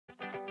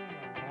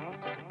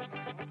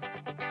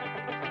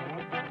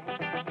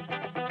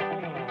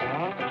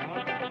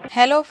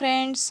Hello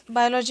friends,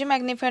 biology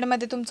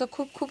मॅग्निफाईडमध्ये तुमचं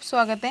खूप खूप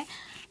स्वागत आहे.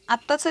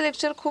 आत्ताचं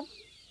लेक्चर खूप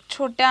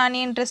छोट्या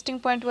आणि इंटरेस्टिंग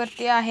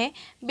पॉईंटवरती आहे.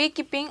 बी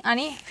किपिंग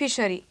आणि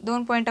फिशरी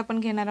 2 पॉईंट आपण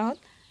घेणार आहोत.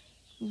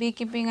 बी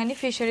किपिंग आणि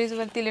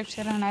फिशरीजवरती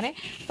लेक्चर राहणार आहे.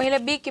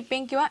 पहिलं बी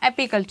किपिंग किंवा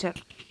ॲपिकल्चर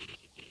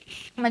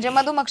म्हणजे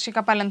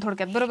मधुमक्षिका पालन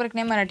थोडक्यात, बरोबर की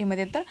नाही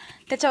मराठीमध्ये. तर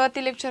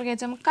त्याच्यावरती लेक्चर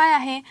घ्यायचं. मग काय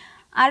आहे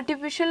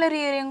आर्टिफिशियल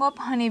रिअरिंग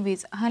ऑफ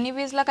हनीबीज.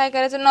 हनीबीजला काय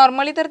करायचं?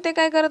 नॉर्मली तर ते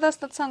काय करत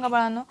असतात सांगा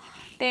बाळांनो,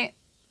 ते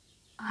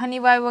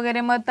हनीबाय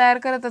वगैरे मध तयार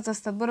करतच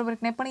असतात, बरोबर की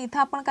नाही. पण इथं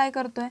आपण काय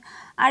करतोय?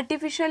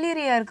 आर्टिफिशियली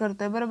रिअर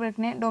करतोय, बरोबर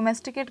की नाही.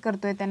 डोमेस्टिकेट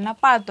करतोय, त्यांना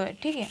पाळतोय,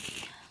 ठीक आहे.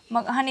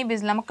 मग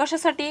हनीबीजला मग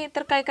कशासाठी?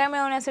 तर काय काय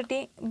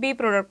मिळवण्यासाठी? बी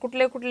प्रोडक्ट.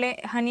 कुठले कुठले?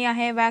 हनी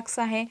आहे, वॅक्स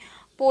आहे,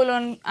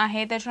 पोलन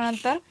आहे,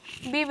 त्याच्यानंतर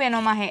बी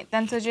वेनोम आहे.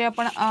 त्यांचं जे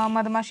आपण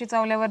मधमाशी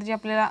चावल्यावर जे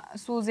आपल्याला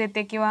सूज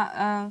येते किंवा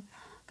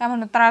काय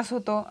म्हणतो त्रास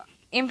होतो,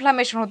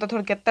 इन्फ्लामेशन होतं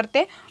थोडक्यात, तर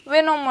ते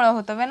वेनोममुळे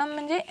होतं. वेनोम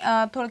म्हणजे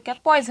थोडक्यात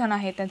पॉयझन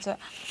आहे त्याचं,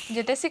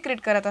 जे ते सिक्रेट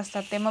करत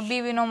असतात ते. मग बी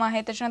वेनोम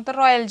आहे, त्याच्यानंतर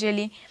रॉयल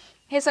जेली,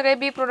 हे सगळे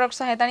बी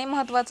प्रोडक्ट्स आहेत. आणि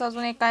महत्त्वाचं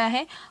अजून एक काय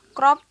आहे,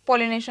 क्रॉप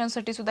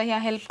पॉलिनेशनसाठी सुद्धा ह्या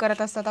हेल्प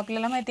करत असतात.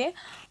 आपल्याला माहिती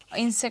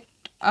आहे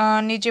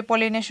इन्सेक्टनी जे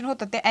पॉलिनेशन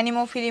होतं ते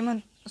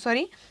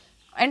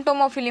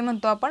एंटोमोफिली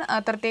म्हणतो आपण.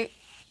 तर ते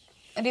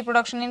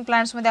रिप्रोडक्शन इन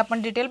प्लांट्समध्ये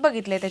आपण डिटेल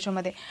बघितले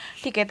त्याच्यामध्ये,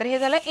 ठीक आहे. तर हे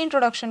झालं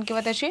इंट्रोडक्शन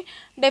किंवा त्याची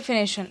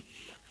डेफिनेशन.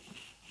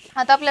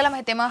 आता आपल्याला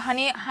माहिती आहे मग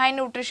हनी हाय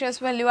न्यूट्रिशियस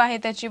व्हॅल्यू आहे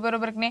त्याची,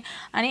 बरोबर की नाही.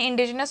 आणि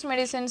इंडिजिनस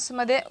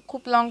मेडिसिन्समध्ये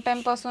खूप लाँग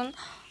टाईमपासून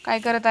काय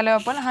करत आलो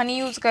आपण? हनी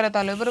यूज करत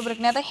आलो आहे, बरोबर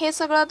की नाही. आता हे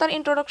सगळं तर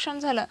इंट्रोडक्शन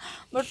झालं.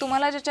 बट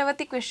तुम्हाला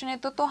ज्याच्यावरती क्वेश्चन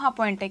येतो तो हा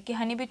पॉईंट आहे की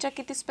हनीबीच्या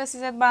किती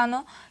स्पेसीज आहेत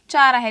बाळांनो?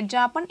 4 आहेत,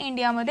 ज्या आपण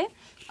इंडियामध्ये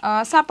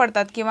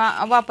सापडतात किंवा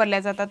वापरल्या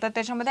जातात. तर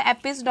त्याच्यामध्ये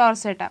ॲपिस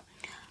डॉर्सेटा,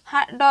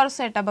 हा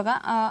डॉर्सेटा बघा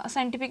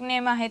सायंटिफिक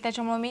नेम आहे,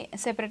 त्याच्यामुळे मी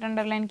सेपरेट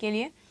अंडरलाईन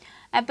केली आहे.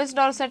 ॲपिस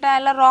डॉर्सेटा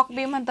याला रॉक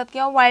बी म्हणतात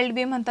किंवा वाईल्ड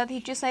बी म्हणतात.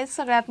 हिची साईज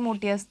सगळ्यात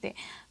मोठी असते.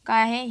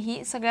 काय आहे?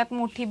 ही सगळ्यात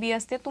मोठी बी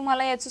असते.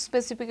 तुम्हाला याचं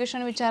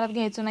स्पेसिफिकेशन विचारात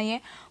घ्यायचं नाही आहे,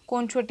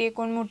 कोण छोटी आहे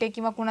कोण मोठी आहे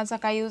किंवा कोणाचा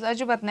काय यूज,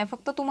 अजिबात नाही.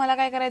 फक्त तुम्हाला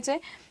काय करायचं आहे,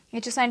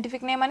 याची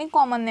सायंटिफिक नेम आणि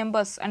कॉमन नेम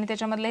बस. आणि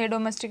त्याच्यामधलं हे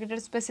डोमेस्टिकेटेड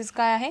स्पेसिस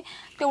काय आहे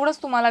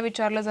तेवढंच तुम्हाला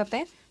विचारलं जातं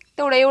आहे.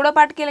 एवढं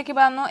पाठ केलं की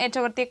बाळांनो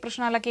याच्यावरती एक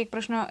प्रश्न आला की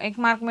एक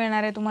मार्क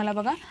मिळणार आहे तुम्हाला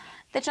बघा.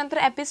 त्याच्यानंतर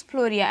ॲपिस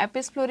फ्लोरिया.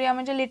 ॲपिस फ्लोरिया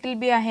म्हणजे लिटिल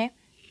बी आहे.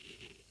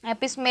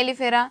 ॲपिस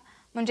मेलिफेरा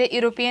म्हणजे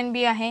युरोपियन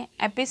बी आहे.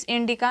 ॲपिस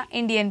इंडिका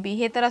इंडियन बी,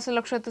 हे तर असं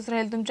लक्षातच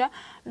राहील तुमच्या.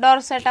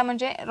 डॉर्सेटा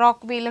म्हणजे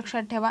रॉक बी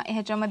लक्षात ठेवा.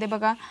 ह्याच्यामध्ये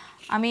बघा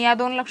आम्ही या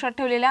 2 लक्षात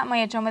ठेवलेल्या. मग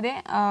याच्यामध्ये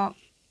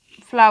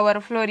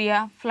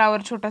फ्लोरिया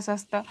फ्लावर छोटंसं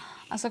असतं,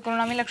 असं करून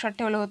आम्ही लक्षात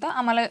ठेवलं होतं.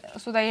 आम्हाला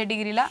सुद्धा हे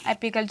डिग्रीला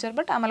ॲपिकल्चर,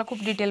 बट आम्हाला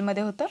खूप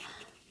डिटेलमध्ये होतं.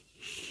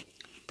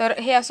 तर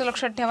हे असं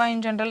लक्षात ठेवा. इन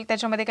जनरल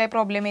त्याच्यामध्ये काही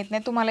प्रॉब्लेम येत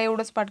नाही. तुम्हाला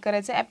एवढंच पाठ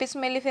करायचं आहे. ॲपिस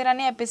मेलिफेरा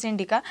आणि ॲपिस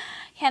इंडिका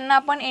ह्यांना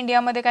आपण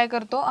इंडियामध्ये काय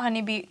करतो?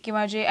 हनीबी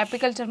किंवा जे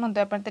ॲपिकल्चर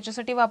म्हणतोय आपण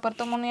त्याच्यासाठी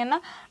वापरतो, म्हणून यांना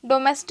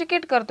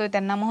डोमेस्टिकेट करतोय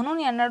त्यांना, म्हणून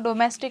यांना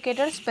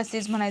डोमेस्टिकेटेड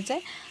स्पेसीज म्हणायचं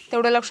आहे.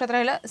 तेवढं लक्षात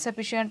राहिलं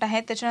सफिशियंट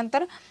आहे.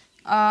 त्याच्यानंतर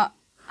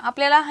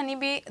आपल्याला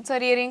हनीबीचं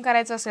रिअरिंग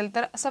करायचं असेल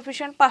तर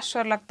सफिशियंट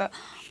पाश्चर लागतं.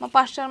 मग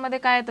पाश्चरमध्ये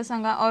काय येतं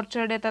सांगा?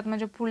 ऑर्चर्ड येतात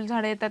म्हणजे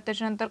फुलझाडे येतात,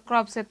 त्याच्यानंतर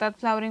क्रॉप्स येतात,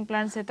 फ्लावरिंग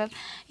प्लांट्स येतात.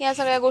 या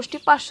सगळ्या गोष्टी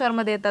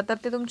पाश्चरमध्ये येतात. तर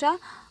ते तुमच्या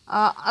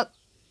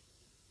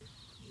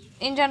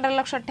इन जनरल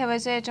लक्षात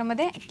ठेवायचं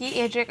याच्यामध्ये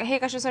की हे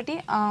कशासाठी?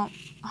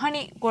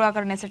 हनी गोळा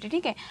करण्यासाठी,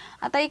 ठीक आहे.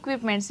 आता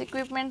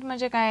इक्विपमेंट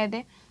म्हणजे काय आहे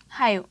ते?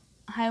 हाईव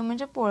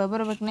म्हणजे पोळं,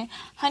 बरोबर की नाही.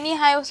 हनी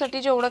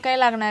हाईवसाठी जेवढं काय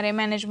लागणार आहे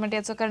मॅनेजमेंट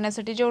याचं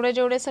करण्यासाठी,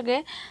 जेवढे सगळे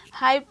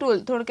हाईव टूल,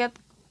 थोडक्यात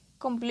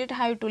कंप्लीट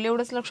हाईव टूल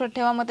एवढंच लक्षात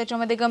ठेवा. मग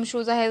त्याच्यामध्ये गम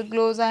शूज आहेत,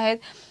 ग्लोव्ज आहेत,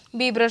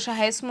 बी ब्रश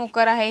आहे,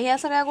 स्मोकर आहे. ह्या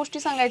सगळ्या गोष्टी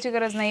सांगायची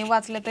गरज नाही,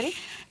 वाचल्या तरी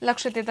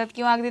लक्षात येतात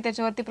किंवा अगदी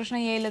त्याच्यावरती प्रश्न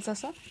येईलच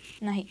असं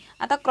नाही.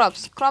 आता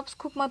क्रॉप्स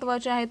खूप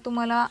महत्त्वाचे आहेत,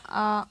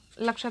 तुम्हाला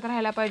लक्षात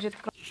राहायला पाहिजेत.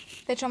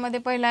 त्याच्यामध्ये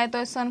पहिला आहे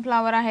तो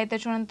सनफ्लावर आहे,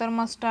 त्याच्यानंतर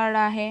मस्टर्ड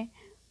आहे,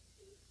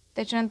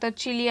 त्याच्यानंतर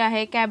चिली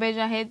आहे, कॅबेज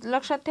आहे.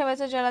 लक्षात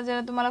ठेवायचं ज्याला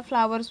तुम्हाला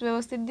फ्लावर्स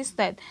व्यवस्थित दिसत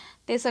आहेत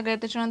ते सगळे.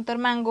 त्याच्यानंतर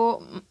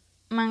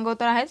मँगो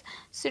तर आहेच.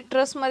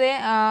 सिट्रसमध्ये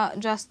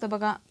जास्त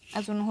बघा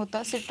अजून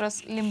होतं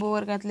सिट्रस, लिंबू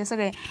वर्गातले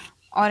सगळे.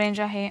 ऑरेंज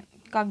आहे,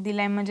 कागदी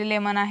लाईम म्हणजे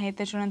लेमन आहे,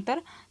 त्याच्यानंतर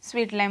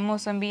स्वीट लाईम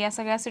मोसंबी, या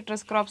सगळ्या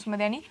सिट्रस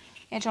क्रॉप्समध्ये. आणि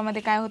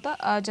याच्यामध्ये काय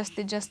होतं?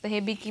 जास्तीत जास्त हे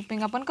बी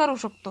किपिंग आपण करू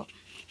शकतो.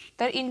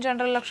 तर इन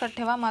जनरल लक्षात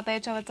ठेवा. मग आता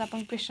याच्यावरचा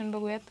आपण क्वेश्चन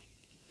बघूयात.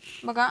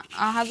 बघा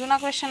हा जुना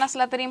क्वेश्चन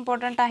असला तरी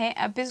इम्पॉर्टंट आहे.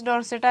 ॲपिस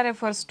डॉर्सेटा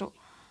refers to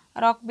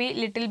rock bee,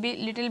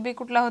 little बी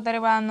कुठला होता रे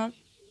बाळांनो?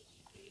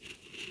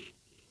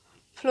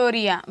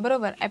 फ्लोरिया,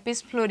 बरोबर,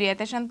 ॲपिस फ्लोरिया.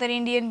 त्याच्यानंतर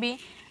इंडियन बी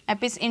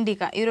ॲपिस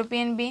इंडिका,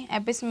 युरोपियन बी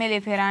ॲपिस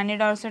मेलिफेरा, आणि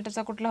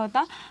डॉर्सेटाचा कुठला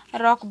होता?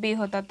 रॉक बी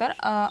होता. तर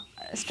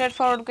स्ट्रेट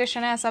फॉरवर्ड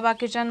क्वेश्चन आहे, असा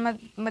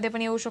बाकीच्यांमध्ये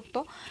पण येऊ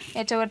शकतो.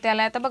 याच्यावरती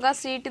आला आहे. आता बघा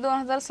CET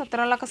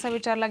 2017ला कसा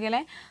विचारला गेला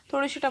आहे,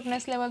 थोडीशी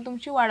टफनेस लेवल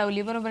तुमची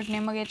वाढवली, बरोबर की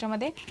नाही. मग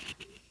याच्यामध्ये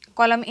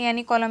कॉलम ए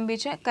आणि कॉलम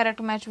बीचे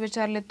करेक्ट मॅच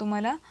विचारलेत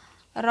तुम्हाला.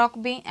 रॉक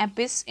बी,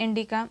 ॲपिस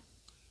इंडिका,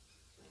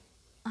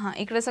 हां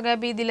इकडे सगळ्या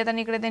बी दिलेत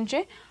आणि इकडे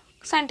त्यांचे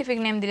सायंटिफिक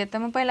नेम दिलेत. तर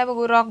मग पहिला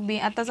बघू रॉक बी.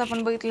 आताच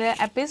आपण बघितलेलं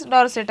ॲपिस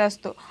डॉर्सेटा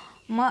असतो.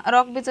 मग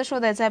रॉक बीचा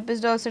शोधायचा.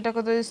 ॲपिस डॉर्सेटा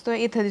कधी दिसतोय?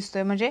 इथं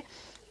दिसतोय, म्हणजे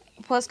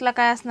फर्स्टला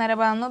काय असणार आहे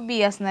बाळांनो,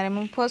 बी असणार आहे.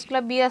 मग फर्स्टला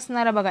बी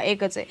असणार आहे बघा,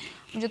 एकच आहे.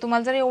 म्हणजे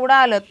तुम्हाला जर एवढं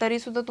आलं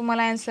तरीसुद्धा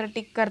तुम्हाला ॲन्सर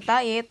टिक करता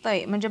येत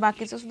आहे, म्हणजे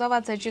बाकीचं सुद्धा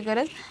वाचायची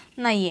गरज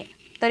नाही आहे.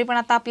 तरी पण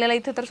आता आपल्याला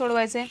इथं तर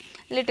सोडवायचं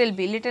आहे लिटल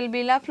बी. लिटल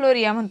बीला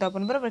फ्लोरिया म्हणतो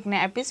आपण, बरोबर की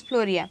नाही, ॲपिस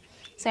फ्लोरिया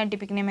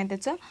सायंटिफिक नेम आहे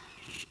त्याचं.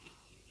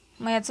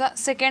 मग याचा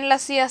सेकंडला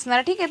सी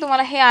असणार. ठीक आहे,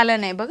 तुम्हाला हे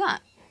आलं नाही बघा,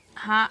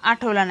 हा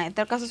आठवला नाही,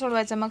 तर कसं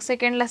सोडवायचं मग.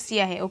 सेकंडला सी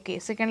आहे, ओके.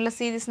 सेकंडला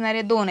सी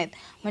दिसणारे 2 आहेत,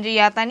 म्हणजे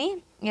यात आणि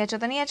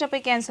याच्यात आणि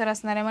याच्यापैकी आन्सर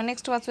असणार आहे. मग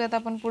नेक्स्ट वाचूयात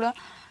आपण पुढं.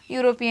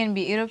 युरोपियन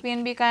बी.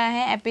 युरोपियन बी काय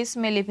आहे, ॲपिस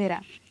मेलिफेरा,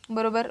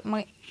 बरोबर.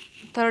 मग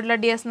थर्डला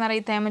डी असणार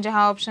इथं आहे, म्हणजे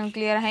हा ऑप्शन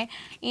क्लिअर आहे.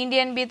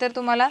 इंडियन बी तर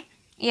तुम्हाला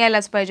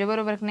यायलाच पाहिजे,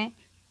 बरोबर की नाही,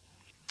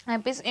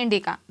 ॲपिस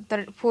इंडिका.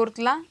 तर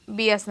फोर्थला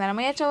बी असणार.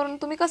 मग याच्यावरून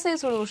तुम्ही कसंही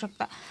सोडवू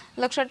शकता.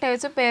 लक्षात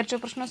ठेवायचं, पेअरचे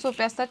प्रश्न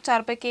सोपे असतात.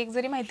 4पैकी 1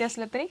 जरी माहिती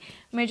असलं तरी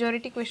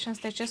मेजॉरिटी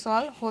क्वेश्चन्स त्याचे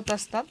सॉल्व्ह होत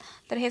असतात.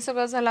 तर हे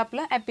सगळं झालं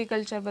आपलं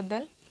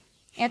ॲपिकल्चरबद्दल.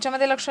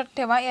 याच्यामध्ये लक्षात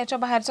ठेवा, याच्या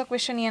बाहेरचा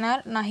क्वेश्चन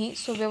येणार नाही,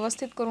 सो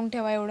व्यवस्थित करून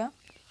ठेवा एवढं.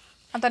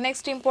 आता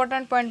नेक्स्ट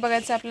इम्पॉर्टंट पॉईंट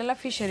बघायचं आपल्याला,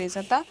 फिशरीज.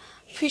 आता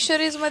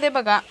फिशरीजमध्ये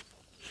बघा,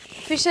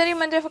 फिशरी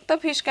म्हणजे फक्त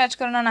फिश कॅच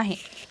करणं नाही,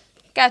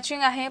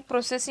 कॅचिंग आहे,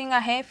 प्रोसेसिंग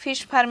आहे,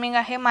 फिश फार्मिंग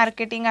आहे,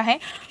 मार्केटिंग आहे.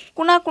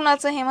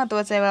 कुणाकुणाचं हे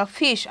महत्त्वाचं आहे बघा,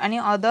 फिश आणि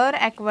अदर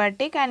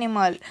ॲक्वॅटिक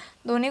ॲनिमल,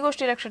 दोन्ही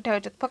गोष्टी लक्षात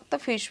ठेवायच्यात. फक्त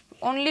फिश,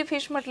 ओनली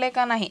फिश म्हटलं आहे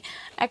का नाही,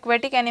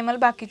 ॲक्वॅटिक ॲनिमल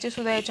बाकीचे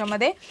सुद्धा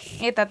याच्यामध्ये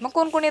येतात. मग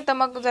कोण कोण येतं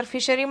मग, जर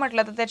फिशरी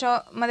म्हटलं तर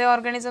त्याच्यामध्ये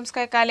ऑर्गॅनिझम्स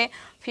काय काय आले,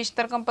 फिश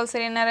तर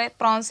कंपल्सरी येणार आहे,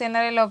 प्रॉन्स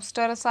येणार आहे,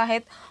 लॉबस्टर्स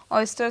आहेत,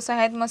 ऑयस्टर्स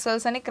आहेत,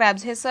 मसल्स आणि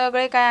क्रॅब्स, हे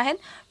सगळे काय आहेत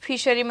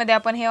फिशरीमध्ये.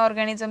 आपण हे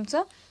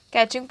ऑर्गॅनिझमचं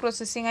कॅचिंग,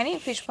 प्रोसेसिंग आणि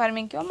फिश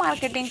फार्मिंग किंवा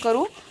मार्केटिंग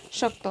करू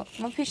शकतो.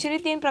 मग फिशरी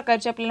 3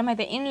 प्रकारची आपल्याला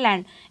माहिती आहे.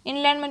 इनलँड.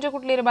 इनलँड म्हणजे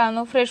कुठली रे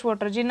बाळांनो, फ्रेश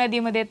वॉटर, जी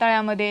नदीमध्ये,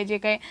 तळ्यामध्ये, जे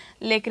काही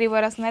लेक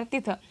रिवर असणार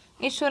तिथं.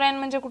 ईश्वरायन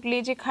म्हणजे कुठली,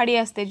 जी खाडी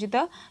असते,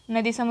 जिथं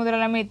नदी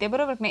समुद्राला मिळते,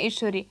 बरोबर नाही,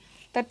 ईश्वरी.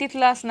 तर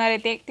तिथलं असणार आहे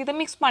ते, तिथं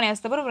मिक्स पाणी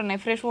असतं, बरोबर नाही,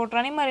 फ्रेश वॉटर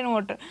आणि मरीन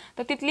वॉटर.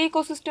 तर तिथली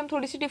इकोसिस्टम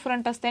थोडीशी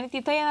डिफरंट असते आणि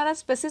तिथं येणाऱ्या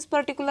स्पेसिस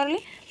पर्टिक्युलरली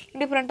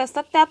डिफरंट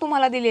असतात, त्या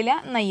तुम्हाला दिलेल्या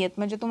नाही आहेत.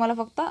 म्हणजे तुम्हाला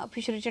फक्त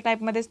फिशरीच्या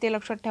टाईपमध्येच ते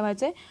लक्षात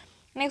ठेवायचं आहे.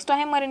 नेक्स्ट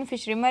आहे मरीन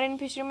फिशरी. मरीन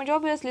फिशरी म्हणजे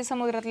ऑब्व्हियसली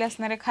समुद्रातले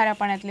असणारे, खाऱ्या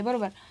पाण्यातले,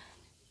 बरोबर.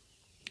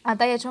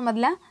 आता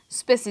याच्यामधल्या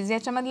स्पेसिस,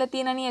 याच्यामधल्या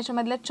 3 आणि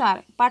याच्यामधल्या 4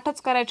 पाठच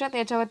करायच्यात,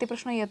 याच्यावरती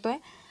प्रश्न येतोय.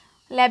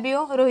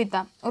 लॅबिओ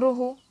रोहिता,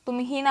 रोहू,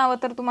 तुम्ही ही नावं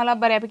तर तुम्हाला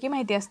बऱ्यापैकी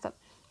माहिती असतात.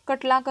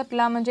 कटला,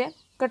 कटला म्हणजे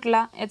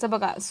कटला, याचं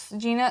बघा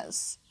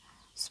जीनस,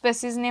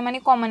 स्पेसिस नेम आणि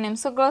कॉमन नेम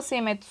सगळं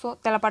सेम आहेत, सो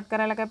त्याला पाठ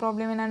करायला काही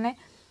प्रॉब्लेम येणार नाही.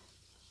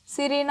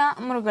 सिरिना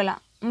मृगला,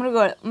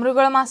 मृगळ,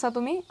 मृगळ मासा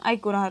तुम्ही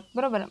ऐकून आहात,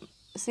 बरोबर.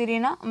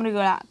 सिरिना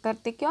मृगळा, तर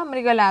ते किंवा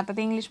मृगला, आता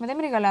ते इंग्लिशमध्ये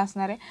मृगला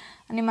असणार आहे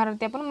आणि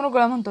मराठी आपण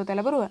मृगळ म्हणतो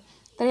त्याला, बरोबर.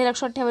 तर हे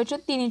लक्षात ठेवायचे,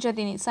 तिन्हीच्या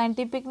तिन्ही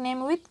scientific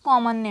name with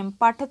common name,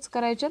 पाठच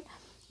करायच्यात.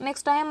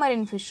 नेक्स्ट आहे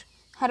मरीन फिश.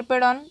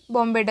 हर्पेडॉन,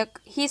 बॉम्बे डक,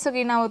 ही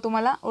सगळी नावं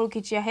तुम्हाला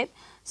ओळखीची आहेत.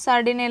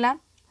 सार्डिनेला,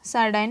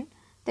 सार्डाईन,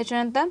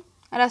 त्याच्यानंतर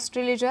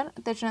रास्ट्रिलिजर,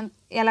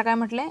 त्याच्यानंतर याला काय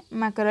म्हटलं आहे,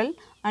 मॅकरल,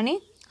 आणि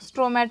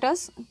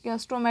स्ट्रोमॅटस किंवा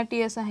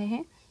स्ट्रोमॅटियस आहे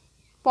हे,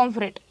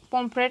 पॉम्फ्रेट.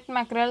 पॉम्फ्रेट,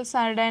 मॅकरल,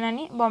 सार्डाईन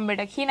आणि बॉम्बे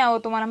डक, ही नावं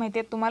तुम्हाला माहिती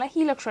आहेत, तुम्हाला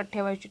ही लक्षात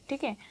ठेवायची,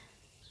 ठीक आहे.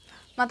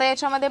 मग आता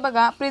याच्यामध्ये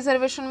बघा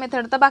प्रिझर्वेशन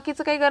मेथड, तर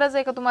बाकीचं काही गरज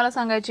आहे का तुम्हाला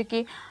सांगायची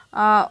की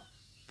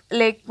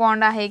लेक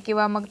पॉन्ड आहे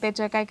किंवा मग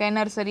त्याच्या काय काय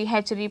नर्सरी,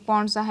 हॅचरी,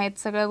 पॉन्ड्स आहेत,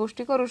 सगळ्या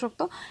गोष्टी करू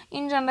शकतो.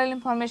 इन जनरल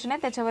इन्फॉर्मेशन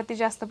आहे, त्याच्यावरती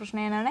जास्त प्रश्न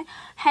येणार नाही.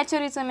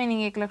 हॅचरीचं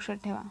मिनिंग एक लक्षात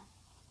ठेवा.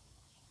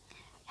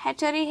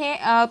 हॅचरी हे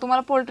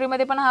तुम्हाला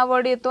पोल्ट्रीमध्ये पण हा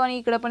वर्ड येतो आणि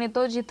इकडं पण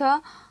येतो, जिथं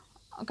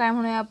काय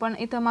म्हणूया आपण,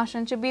 इथं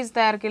माशांचे बीज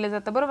तयार केले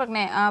जातं, बरोबर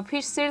नाही.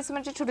 फिश सीड्स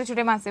म्हणजे छोटे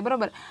छोटे मासे,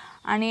 बरोबर.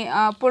 आणि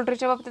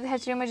पोल्ट्रीच्या बाबतीत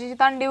हॅचरी म्हणजे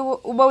जिथं अंडी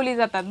उबवली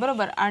जातात,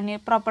 बरोबर, आणि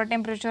प्रॉपर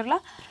टेम्परेचरला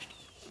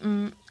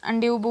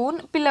अंडी उबवून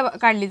पिल्लं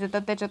काढली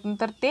जातात त्याच्यातून,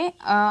 तर ते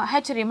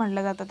हॅचरी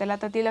म्हटलं जातं त्याला.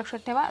 तर ती लक्षात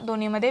ठेवा,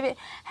 दोन्हीमध्ये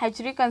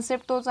हॅचरी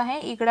कन्सेप्ट तोच आहे,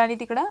 इकडं आणि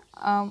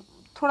तिकडं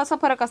थोडासा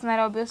फरक असणार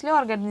आहे, ऑब्व्हियसली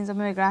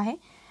ऑर्गॅनिझम वेगळा आहे.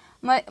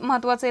 मग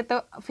महत्त्वाचं येतं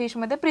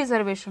फिशमध्ये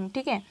प्रिझर्वेशन,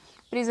 ठीक आहे.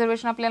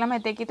 प्रिझर्वेशन आपल्याला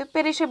माहिती आहे की ते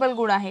पेरिशेबल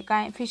गुड आहे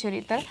काय फिशरी,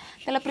 तर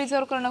त्याला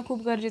प्रिझर्व करणं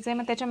खूप गरजेचं आहे.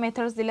 मग त्याच्या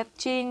मेथड्स दिल्यात,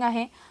 चिलिंग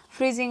आहे,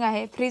 फ्रीजिंग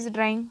आहे, फ्रीज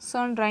ड्राईंग,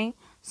 सन ड्राईंग,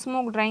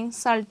 स्मोक ड्राईंग,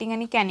 साल्टिंग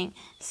आणि कॅनिंग.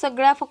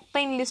 सगळ्या फक्त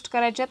इनलिस्ट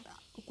करायच्यात,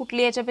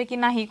 कुठली याच्यापैकी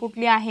नाही,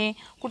 कुठली आहे,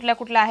 कुठल्या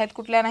कुठल्या आहेत,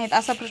 कुठल्या नाहीत,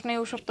 असा प्रश्न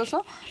येऊ शकतो.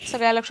 सो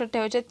सगळ्या लक्षात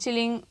ठेवायच्यात.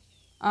 चिलिंग,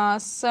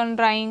 सन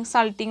ड्राईंग,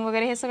 साल्टिंग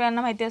वगैरे हे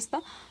सगळ्यांना माहिती असतं.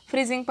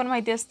 फ्रीजिंग पण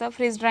माहिती असतं.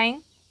 फ्रीज ड्राईंग,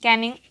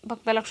 कॅनिंग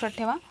फक्त लक्षात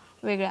ठेवा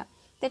वेगळ्या.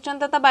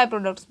 त्याच्यानंतर आता बाय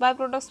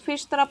प्रोडक्ट्स.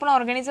 फिश तर आपण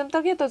ऑर्गॅनिझम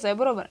तर घेतोच आहे,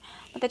 बरोबर.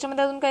 मग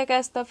त्याच्यामध्ये अजून काय काय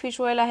असतं, फिश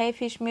ऑइल आहे,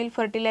 फिश मिल,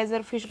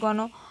 फर्टिलायझर, फिश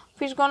गॉनो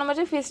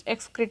म्हणजे फिश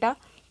एक्सक्रिटा.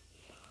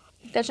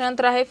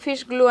 त्याच्यानंतर आहे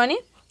फिश ग्लू आणि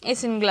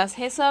एसिन ग्लास,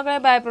 हे सगळे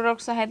बाय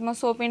प्रोडक्ट्स आहेत. मग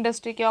सोप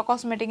इंडस्ट्री किंवा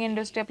कॉस्मेटिक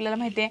इंडस्ट्री आपल्याला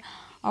माहिती आहे.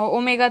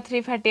 ओमेगा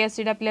 3 फॅटी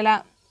ॲसिड आपल्याला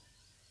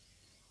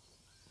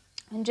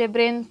जे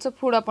ब्रेनचं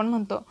फूड आपण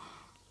म्हणतो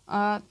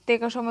ते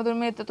कशामधून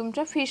मिळतं,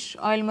 तुमच्या फिश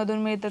ऑइलमधून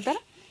मिळतं. तर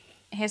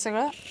हे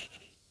सगळं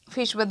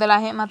फिशबद्दल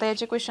आहे. मग आता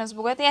याचे क्वेश्चन्स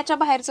बघूयात, याच्या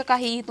बाहेरचं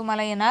काहीही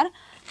तुम्हाला येणार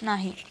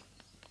नाही.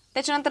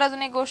 त्याच्यानंतर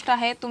अजून एक गोष्ट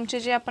आहे, तुमचे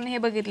जे आपण हे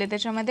बघितले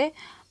त्याच्यामध्ये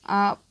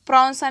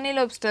प्रॉन्स आणि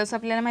लॉबस्टर्स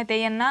आपल्याला माहिती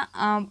आहे,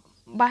 यांना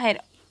बाहेर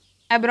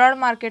ॲब्रॉड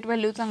मार्केट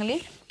व्हॅल्यू चांगली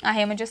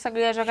आहे, म्हणजे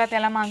सगळ्या जगात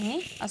त्याला मागणी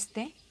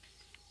असते.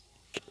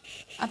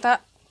 आता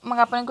मग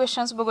आपण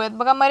क्वेश्चन्स बघूयात.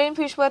 बघा, मरीन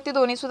फिशवरती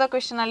दोन्हीसुद्धा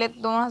क्वेश्चन आलेत.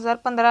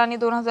 2015 आणि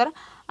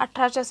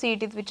 2018च्या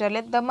CETत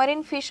विचारलेत. The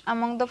marine fish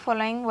among the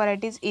following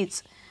varieties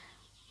is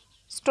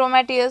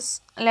स्ट्रोमॅटियस,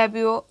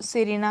 लॅबिओ,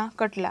 सिरिना,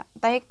 कटला.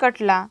 आता हे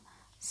कटला,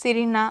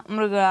 सिरिना,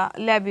 मृगळा,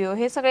 लॅबिओ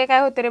हे सगळे काय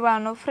होते रे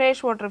बाळांनो?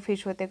 फ्रेश वॉटर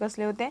फिश होते.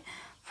 कसले होते?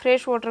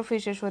 फ्रेश वॉटर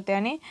फिशेस होते.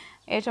 आणि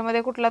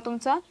याच्यामध्ये कुठला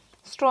तुमचा?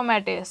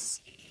 स्ट्रोमॅटियस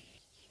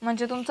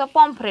म्हणजे तुमचा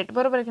पॉम्फ्रेट,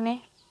 बरोबर की नाही?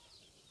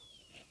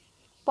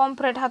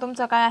 पॉम्फ्रेट हा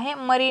तुमचा काय आहे?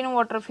 मरीन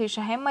वॉटर फिश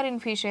आहे, मरीन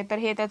फिश आहे. तर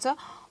हे त्याचं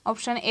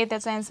ऑप्शन ए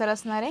त्याचा आन्सर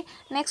असणार आहे.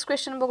 नेक्स्ट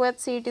क्वेश्चन बघूयात.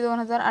 CET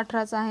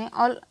 2018चा आहे.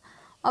 All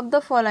of the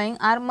following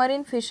R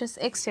marine fishes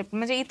accept,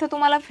 म्हणजे इथं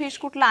तुम्हाला फिश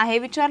कुठला आहे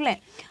विचारलंय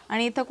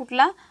आणि इथं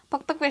कुठला,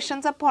 फक्त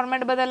क्वेश्चनचा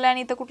फॉर्मॅट बदलला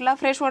आणि इथं कुठला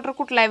फ्रेश वॉटर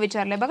कुठला आहे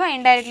विचारलंय. बघा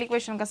इनडायरेक्टली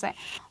क्वेश्चन कसा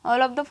आहे?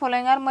 All of the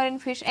following R marine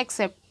fish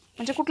accept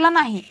म्हणजे कुठला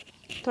नाही,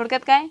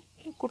 थोडक्यात काय?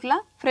 कुठला?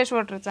 फ्रेश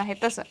वॉटरचा आहे.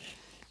 तसं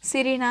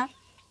सिरिना,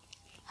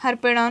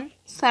 हर्पेडॉन,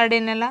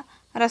 सार्डिनेला,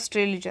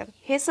 रस्ट्रेलिजर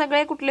हे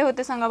सगळे कुठले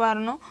होते सांगा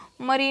बाळांनो?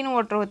 मरीन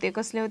वॉटर होते.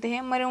 कसले होते? हे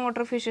मरीन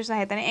वॉटर फिशेस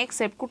आहेत. आणि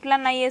एक्सेप्ट कुठला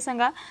नाही आहे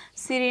सांगा?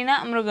 सिरिना,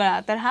 मृगळा.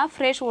 तर हा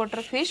फ्रेश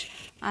वॉटर फिश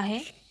आहे.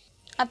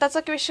 आताचा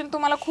क्वेश्चन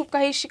तुम्हाला खूप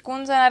काही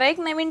शिकवून जाणार आहे. एक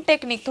नवीन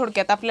टेक्निक.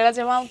 थोडक्यात आपल्याला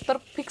जेव्हा उत्तर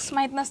फिक्स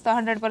माहीत नसतं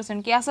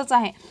 100% की असंच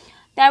आहे,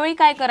 त्यावेळी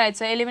काय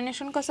करायचं,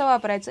 एलिमिनेशन कसं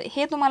वापरायचं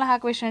हे तुम्हाला हा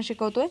क्वेश्चन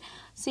शिकवतोय.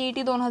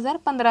 CET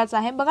 2015चा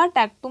आहे. बघा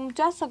टॅग,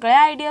 तुमच्या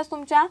सगळ्या आयडियाज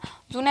तुमच्या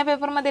जुन्या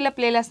पेपरमध्ये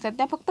लपलेल्या असतात,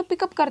 त्या फक्त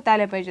पिकअप करता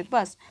आल्या पाहिजेत.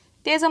 बस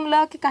ते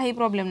जमलं की काही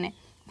प्रॉब्लेम नाही.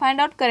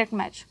 Find out correct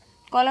match.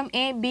 Column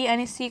A, B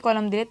आणि C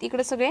कॉलम दिलेत.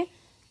 इकडे सगळे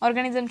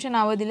ऑर्गॅनिझमचे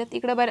नावं दिलेत.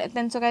 इकडे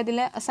त्यांचं काय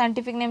दिलं?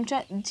 सायंटिफिक नेमच्या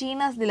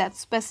जीनस दिल्यात,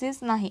 स्पेसिस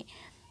नाही.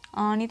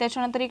 आणि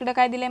त्याच्यानंतर इकडे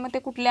काय दिलं आहे? मग ते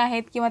कुठले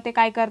आहेत किंवा ते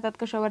काय करतात,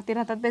 कशावरती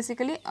राहतात,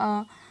 बेसिकली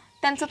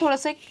त्यांचं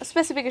थोडंसं एक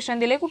स्पेसिफिकेशन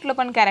दिलं आहे. कुठलं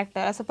पण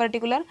कॅरेक्टर असं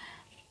पर्टिक्युलर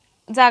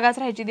जागाच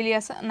राहायची दिली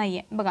असं नाही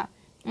आहे. बघा,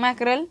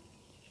 मॅकरल,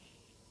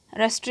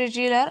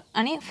 रस्ट्रेजिलर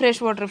आणि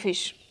फ्रेश वॉटर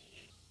फिश.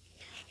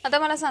 आता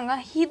मला सांगा,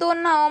 ही दोन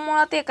नावं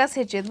मुळात एकाच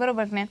ह्याची आहेत,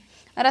 बरोबर नाही?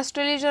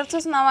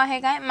 रस्ट्रेलिजरचंच नाव आहे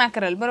काय?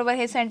 मॅकरल, बरोबर.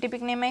 हे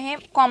सायंटिफिक नेम आहे, हे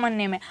कॉमन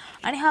नेम आहे.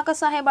 आणि हा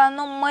कसा आहे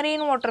बाळांनो?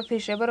 मरीन वॉटर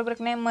फिश आहे, बरोबर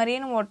की नाही?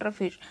 मरीन वॉटर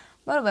फिश,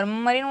 बरोबर.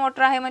 मरीन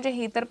वॉटर आहे म्हणजे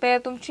ही तर पेयर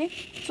तुमची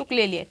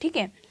चुकलेली आहे. ठीक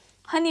आहे.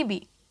 Honeybee,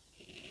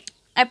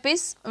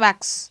 ॲपिस,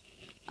 wax.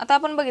 आता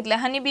आपण बघितलं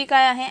हनीबी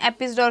काय आहे?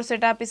 ॲपिस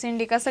डॉर्सेटा, ॲपिस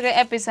इंडिका सगळे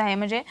ॲपिस आहे,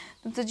 म्हणजे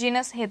तुमचं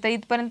जीनस हे तर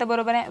इथपर्यंत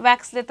बरोबर आहे.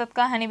 वॅक्स देतात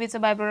का?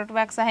 हनीबीचं बाय प्रोडक्ट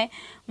वॅक्स आहे,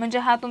 म्हणजे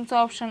हा तुमचा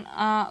ऑप्शन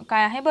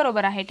काय आहे?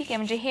 बरोबर आहे. ठीक आहे,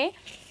 म्हणजे हे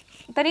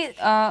तरी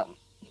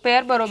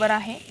पेअर बरोबर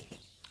आहे.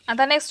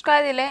 आता नेक्स्ट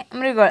काय दिलं आहे?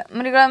 मृगळ,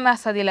 मृगळ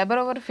मासा दिला,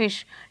 बरोबर.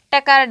 फिश,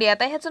 टॅकार्डी.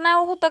 आता ह्याचं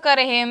नाव होतं का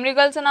रे? हे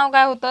मृगलचं नाव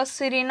काय होतं?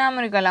 सिरिना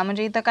मृगला,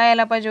 म्हणजे इथं काय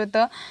यायला पाहिजे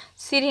होतं?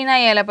 सिरिना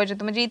यायला पाहिजे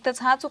होतं, म्हणजे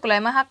इथंच हा चुकला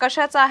आहे. मग हा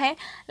कशाचा आहे?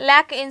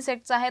 लॅक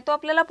इन्सेक्टचा आहे. तो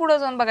आपल्याला पुढं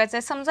जाऊन बघायचा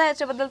आहे. समजा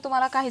याच्याबद्दल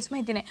तुम्हाला काहीच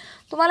माहिती नाही,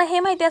 तुम्हाला हे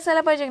माहिती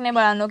असायला पाहिजे की नाही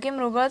बाळांनो, की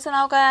मृगळचं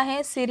नाव काय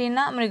आहे?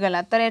 सिरिना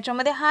मृगला. तर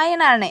याच्यामध्ये हा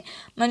येणार नाही,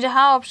 म्हणजे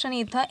हा ऑप्शन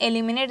इथं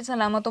एलिमिनेट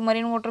झाला. मग तो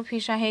मरीन वॉटर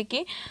फिश आहे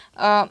की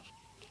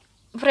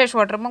फ्रेश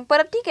वॉटर? मग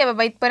परत ठीक आहे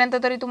बाबा, इथपर्यंत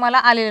तरी तुम्हाला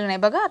आलेलं नाही.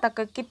 बघा आता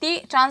किती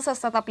चान्स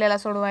असतात आपल्याला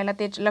सोडवायला,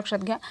 ते लक्षात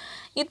घ्या.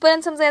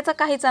 इथपर्यंत समजा याचा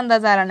काहीच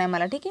अंदाज आला नाही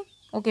मला, ठीक आहे,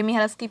 ओके, मी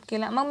ह्याला स्किप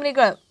केला. मग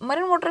मृगळ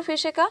मरीन वॉटर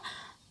फिश आहे का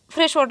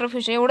फ्रेश वॉटर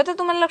फिश आहे, एवढं तर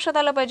तुम्हाला लक्षात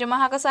आलं पाहिजे. मग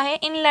हा कसा आहे?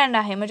 इनलँड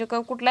आहे, म्हणजे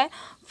कुठला आहे?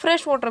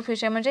 फ्रेश वॉटर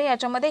फिश आहे. म्हणजे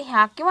याच्यामध्ये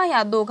ह्या किंवा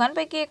ह्या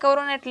दोघांपैकी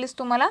एकावरून ॲटलिस्ट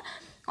तुम्हाला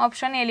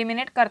ऑप्शन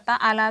एलिमिनेट करता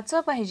आलाच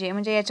पाहिजे,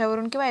 म्हणजे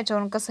याच्यावरून किंवा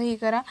याच्यावरून कसंही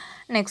करा.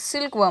 नेक्स्ट,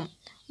 सिल्कवर्म,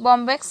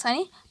 बॉम्बेक्स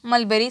आणि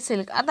मलबेरी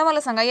सिल्क. आता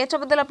मला सांगा,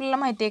 याच्याबद्दल आपल्याला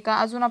माहिती आहे का?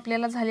 अजून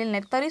आपल्याला झालेलं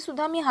नाही,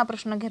 तरीसुद्धा मी हा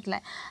प्रश्न घेतला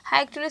आहे. हा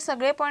ॲक्च्युली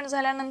सगळे पॉईंट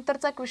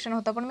झाल्यानंतरचा क्वेश्चन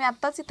होता, पण मी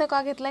आत्ताच इथं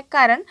का घेतला आहे?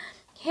 कारण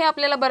हे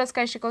आपल्याला बरंच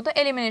काय शिकवतं,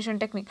 एलिमिनेशन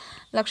टेक्निक.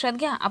 लक्षात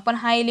घ्या, आपण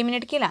हा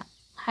एलिमिनेट केला,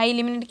 हा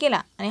एलिमिनेट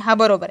केला आणि हा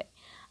बरोबर आहे,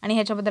 आणि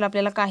ह्याच्याबद्दल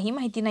आपल्याला काही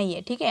माहिती नाही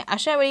आहे. ठीक आहे,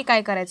 अशा वेळी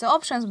काय करायचं?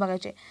 ऑप्शन्स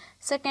बघायचे.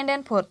 सेकंड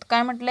अँड फोर्थ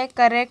काय म्हटलं आहे?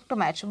 करेक्ट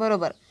मॅच,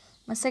 बरोबर.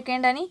 मग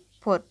सेकंड आणि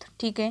फोर्थ,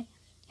 ठीक आहे,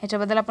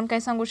 ह्याच्याबद्दल आपण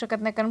काही सांगू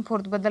शकत नाही, कारण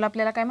फोर्थबद्दल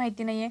आपल्याला काय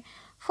माहिती नाही आहे.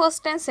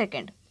 First and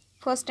second,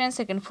 first and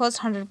second,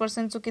 first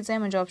 100% चुकीचं आहे,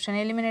 म्हणजे ऑप्शन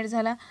एलिमिनेट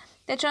झाला.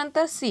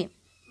 त्याच्यानंतर सी,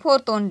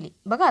 फोर्थ ओनली.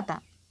 बघा आता,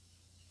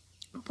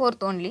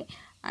 फोर्थ ओनली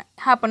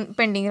हा पण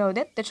पेंडिंग राहू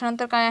देत.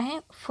 त्याच्यानंतर काय आहे?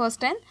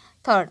 First and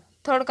third.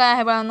 थर्ड काय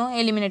आहे बाळांनो?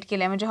 एलिमिनेट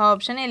केलं आहे, म्हणजे हा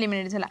ऑप्शन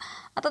एलिमिनेट झाला.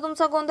 आता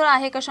तुमचा गोंधळ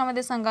आहे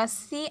कशामध्ये सांगा?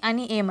 सी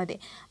आणि एमध्ये.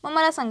 मग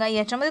मला सांगा,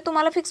 याच्यामध्ये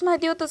तुम्हाला फिक्स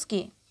माहिती होतंच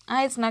की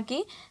आहेच ना,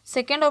 की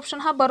सेकंड ऑप्शन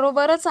हा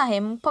बरोबरच आहे.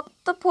 मग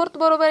फक्त फोर्थ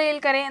बरोबर येईल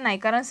का रे? नाही,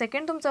 कारण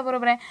सेकंड तुमचा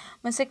बरोबर आहे,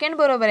 मग सेकंड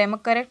बरोबर आहे. मग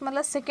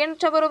करेक्टमधला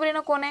सेकंडच्या बरोबरीनं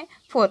कोण आहे?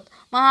 फोर्थ.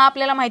 मग हा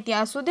आपल्याला माहिती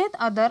असू देत,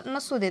 अदर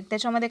नसू देत,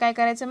 त्याच्यामध्ये काय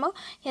करायचं? मग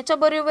ह्याच्या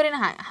बरोबरीनं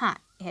हा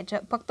ह्याच्या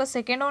फक्त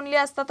सेकंड ओनली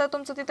असता तर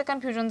तुमचं तिथं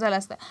कन्फ्युजन झालं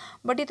असतं.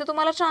 बट इथं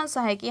तुम्हाला चान्स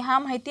आहे की हा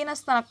माहिती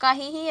नसताना,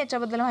 काहीही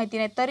याच्याबद्दल माहिती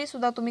नाही,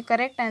 तरीसुद्धा तुम्ही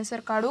करेक्ट आन्सर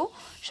काढू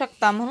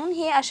शकता. म्हणून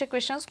हे असे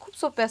क्वेश्चन्स खूप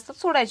सोपे असतात,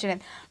 सोडायचे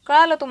नाहीत.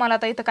 कळालं तुम्हाला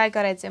आता इथं काय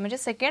करायचं आहे? म्हणजे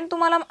सेकंड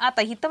तुम्हाला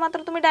आता इथं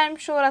मात्र तुम्ही डायम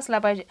शुअर असला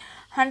पाहिजे,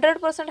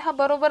 100% हा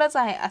बरोबरच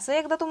आहे असं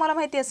एकदा तुम्हाला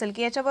माहिती असेल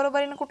की याच्या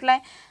बरोबरीनं कुठला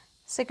आहे?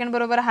 सेकंड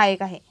बरोबर हा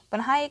एक आहे, पण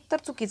हा एक तर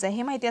चुकीचा आहे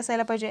हे माहिती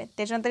असायला पाहिजे.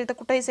 त्याच्यानंतर इथं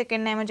कुठेही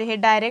सेकंड नाही म्हणजे हे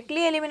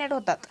डायरेक्टली एलिमिनेट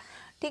होतात.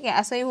 ठीक आहे,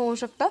 असंही होऊ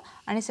शकतं.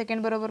 आणि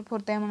सेकंड बरोबर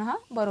फोर्थ आहे म्हणून हा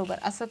बरोबर.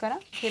 असं करा,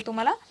 हे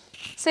तुम्हाला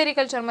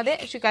सेरिकल्चरमध्ये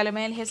शिकायला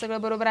मिळेल. हे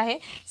सगळं बरोबर आहे.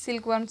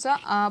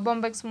 सिल्कवर्मचं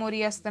बॉम्बेक्स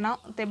मोरी असतं नाव,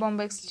 ते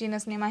बॉम्बेक्स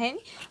जीनस नेम आहे.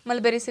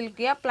 मलबेरी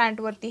सिल्क या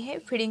प्लांटवरती हे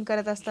फिडिंग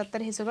करत असतात,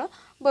 तर हे सगळं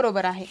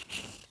बरोबर आहे.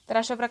 तर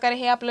अशा प्रकारे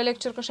हे आपलं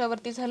लेक्चर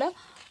कशावरती झालं,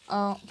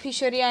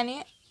 फिशरी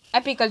आणि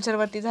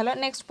ॲपिकल्चरवरती झालं.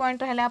 नेक्स्ट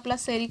पॉईंट राहिला आपला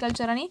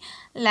सेरिकल्चर आणि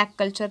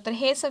लॅककल्चर. तर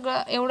हे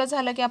सगळं एवढं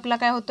झालं की आपला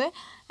काय होतोय,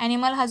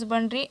 ॲनिमल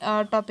हजबंड्री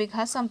टॉपिक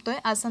हा संपतोय.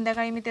 आज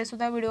संध्याकाळी मी ते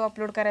सुद्धा व्हिडिओ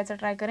अपलोड करायचा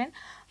ट्राय करेन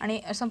आणि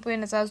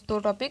संपविण्याचा आज तो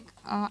टॉपिक.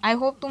 आय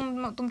होप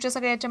तुमच्या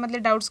सगळ्या याच्यामधले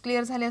डाऊट्स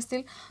क्लिअर झाले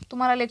असतील,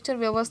 तुम्हाला लेक्चर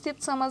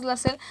व्यवस्थित समजलं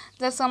असेल.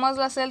 जर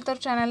समजलं असेल तर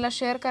चॅनलला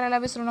शेअर करायला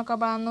विसरू नका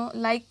बाळांनो.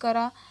 लाईक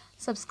करा,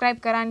 सबस्क्राईब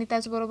करा आणि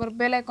त्याचबरोबर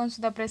बेल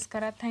आयकॉनसुद्धा प्रेस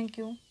करा.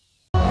 थँक्यू.